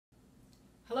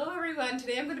everyone,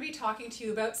 today I'm going to be talking to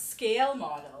you about scale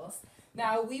models.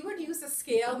 Now we would use a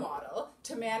scale model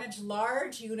to manage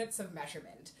large units of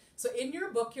measurement. So in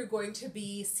your book you're going to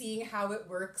be seeing how it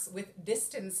works with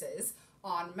distances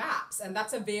on maps, and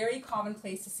that's a very common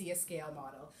place to see a scale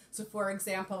model. So for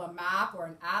example, a map or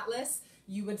an atlas,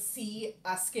 you would see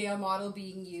a scale model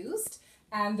being used,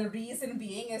 and the reason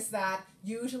being is that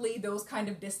usually those kind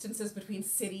of distances between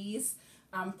cities,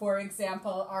 for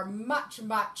example, are much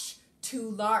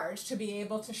too large to be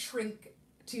able to shrink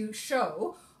to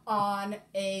show on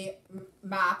a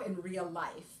map in real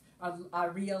life, a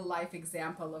real life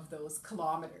example of those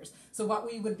kilometers. So what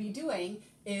we would be doing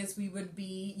is we would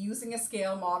be using a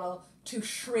scale model to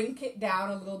shrink it down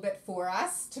a little bit for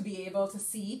us to be able to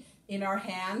see in our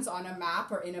hands on a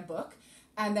map or in a book,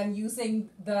 and then using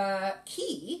the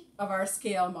key of our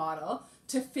scale model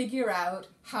to figure out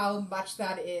how much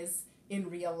that is in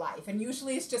real life. And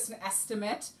usually it's just an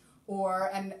estimate or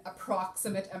an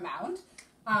approximate amount.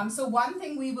 So one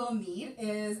thing we will need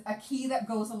is a key that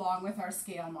goes along with our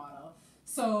scale model.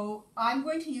 So I'm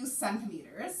going to use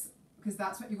centimeters because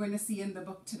that's what you're going to see in the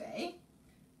book today.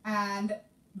 And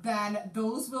then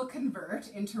those will convert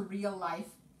into real life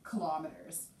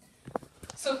kilometers.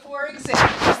 So for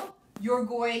example, you're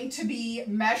going to be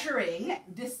measuring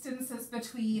distances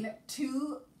between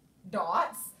two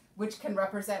dots, which can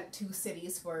represent two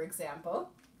cities, for example,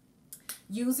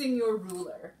 using your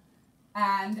ruler.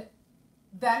 And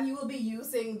then you will be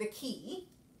using the key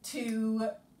to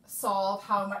solve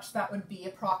how much that would be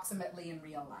approximately in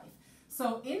real life.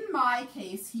 So in my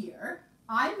case here,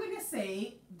 I'm going to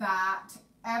say that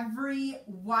every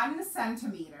 1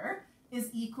 centimeter is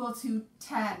equal to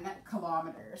 10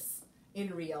 kilometers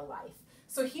in real life.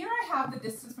 So here I have the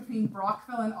distance between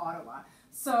Brockville and Ottawa.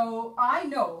 So I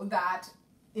know that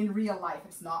in real life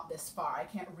it's not this far. I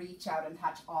can't reach out and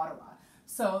touch Ottawa.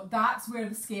 So that's where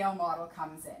the scale model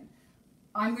comes in.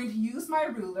 I'm going to use my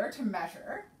ruler to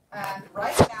measure, and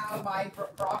right now my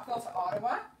Brockville to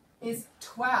Ottawa is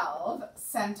 12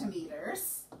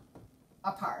 centimeters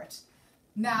apart.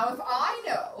 Now if I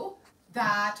know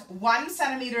that 1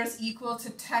 centimeter is equal to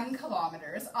 10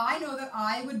 kilometers, I know that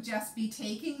I would just be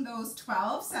taking those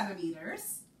 12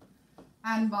 centimeters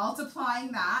and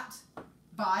multiplying that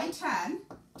by 10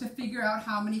 to figure out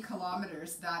how many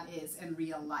kilometers that is in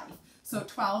real life. So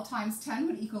 12 times 10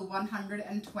 would equal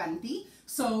 120.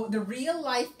 So the real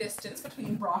life distance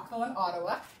between Brockville and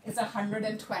Ottawa is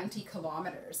 120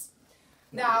 kilometers.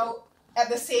 Now, at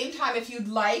the same time, if you'd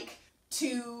like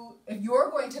to, if you're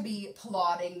going to be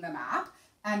plotting the map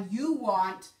and you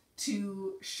want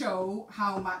to show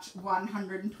how much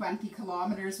 120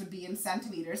 kilometers would be in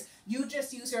centimeters, you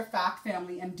just use your fact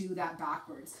family and do that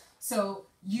backwards. So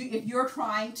if you're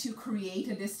trying to create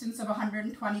a distance of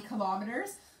 120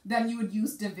 kilometers, then you would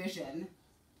use division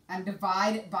and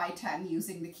divide it by 10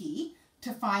 using the key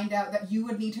to find out that you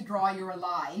would need to draw your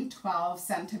line 12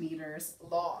 centimeters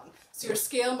long. So your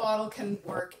scale model can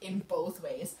work in both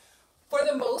ways. For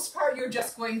the most part, you're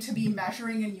just going to be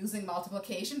measuring and using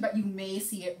multiplication, but you may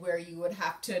see it where you would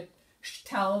have to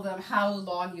tell them how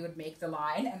long you would make the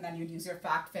line, and then you'd use your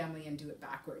fact family and do it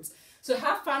backwards. So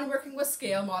have fun working with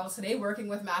scale models today. Working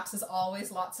with maps is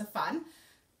always lots of fun.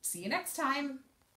 See you next time.